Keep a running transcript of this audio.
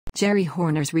Geri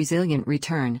Horner's resilient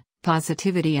return,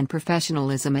 positivity and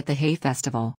professionalism at the Hay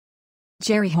Festival.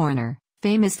 Geri Horner,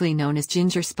 famously known as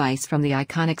Ginger Spice from the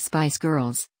iconic Spice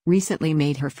Girls, recently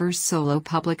made her first solo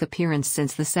public appearance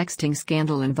since the sexting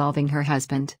scandal involving her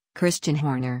husband, Christian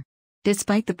Horner.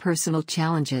 Despite the personal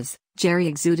challenges, Geri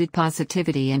exuded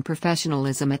positivity and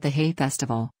professionalism at the Hay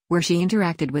Festival, where she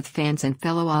interacted with fans and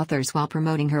fellow authors while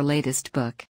promoting her latest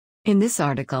book. In this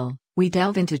article, we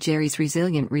delve into Geri's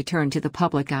resilient return to the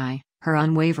public eye, her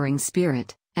unwavering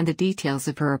spirit, and the details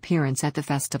of her appearance at the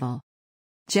festival.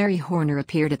 Geri Horner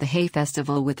appeared at the Hay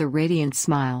Festival with a radiant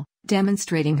smile,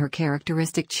 demonstrating her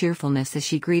characteristic cheerfulness as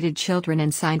she greeted children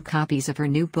and signed copies of her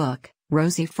new book,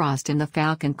 Rosie Frost and the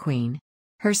Falcon Queen.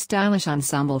 Her stylish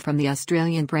ensemble from the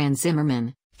Australian brand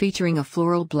Zimmermann, featuring a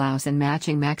floral blouse and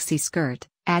matching maxi skirt,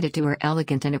 added to her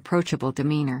elegant and approachable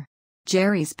demeanor.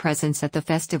 Geri's presence at the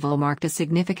festival marked a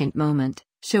significant moment,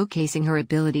 showcasing her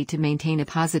ability to maintain a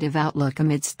positive outlook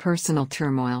amidst personal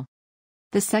turmoil.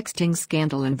 The sexting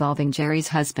scandal involving Geri's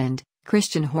husband,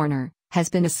 Christian Horner, has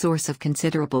been a source of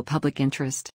considerable public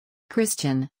interest.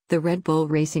 Christian, the Red Bull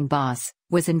racing boss,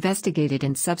 was investigated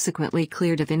and subsequently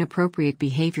cleared of inappropriate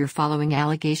behavior following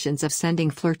allegations of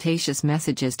sending flirtatious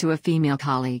messages to a female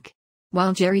colleague.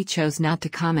 While Geri chose not to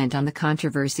comment on the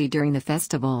controversy during the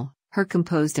festival, her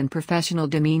composed and professional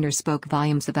demeanor spoke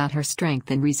volumes about her strength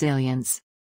and resilience.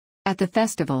 At the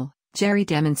festival, Geri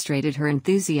demonstrated her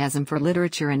enthusiasm for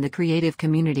literature and the creative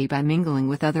community by mingling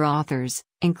with other authors,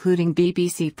 including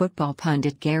BBC football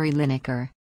pundit Gary Lineker.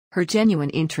 Her genuine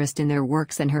interest in their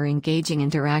works and her engaging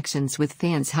interactions with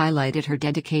fans highlighted her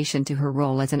dedication to her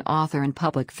role as an author and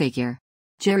public figure.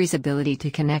 Geri's ability to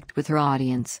connect with her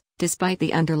audience, despite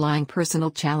the underlying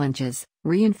personal challenges,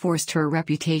 reinforced her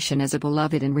reputation as a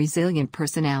beloved and resilient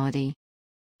personality.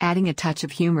 Adding a touch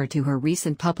of humor to her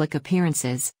recent public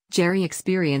appearances, Geri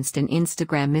experienced an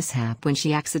Instagram mishap when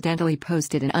she accidentally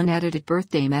posted an unedited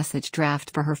birthday message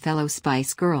draft for her fellow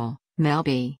Spice Girl, Mel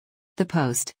B. The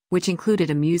post, which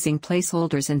included amusing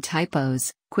placeholders and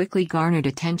typos, quickly garnered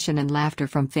attention and laughter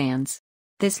from fans.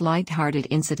 This light-hearted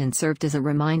incident served as a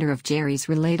reminder of Geri's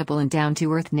relatable and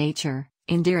down-to-earth nature,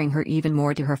 endearing her even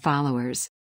more to her followers.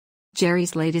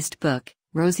 Geri's latest book,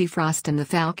 Rosie Frost and the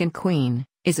Falcon Queen,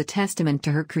 is a testament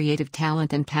to her creative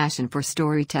talent and passion for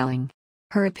storytelling.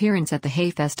 Her appearance at the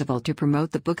Hay Festival to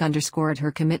promote the book underscored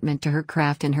her commitment to her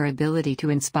craft and her ability to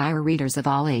inspire readers of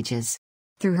all ages.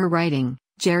 Through her writing,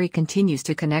 Geri continues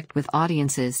to connect with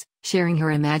audiences, sharing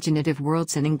her imaginative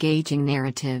worlds and engaging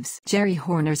narratives. Geri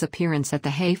Horner's appearance at the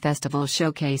Hay Festival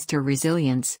showcased her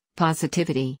resilience,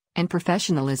 positivity, and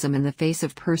professionalism in the face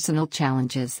of personal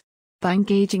challenges. By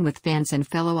engaging with fans and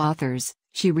fellow authors,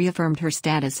 she reaffirmed her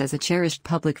status as a cherished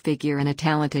public figure and a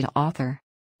talented author.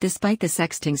 Despite the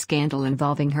sexting scandal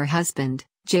involving her husband,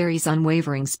 Geri's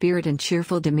unwavering spirit and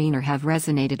cheerful demeanor have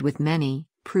resonated with many,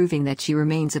 proving that she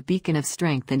remains a beacon of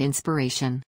strength and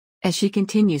inspiration. As she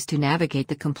continues to navigate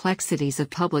the complexities of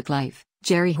public life,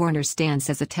 Geri Horner stands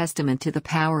as a testament to the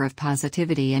power of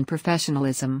positivity and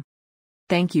professionalism.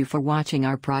 Thank you for watching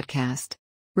our broadcast.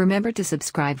 Remember to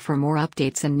subscribe for more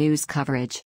updates and news coverage.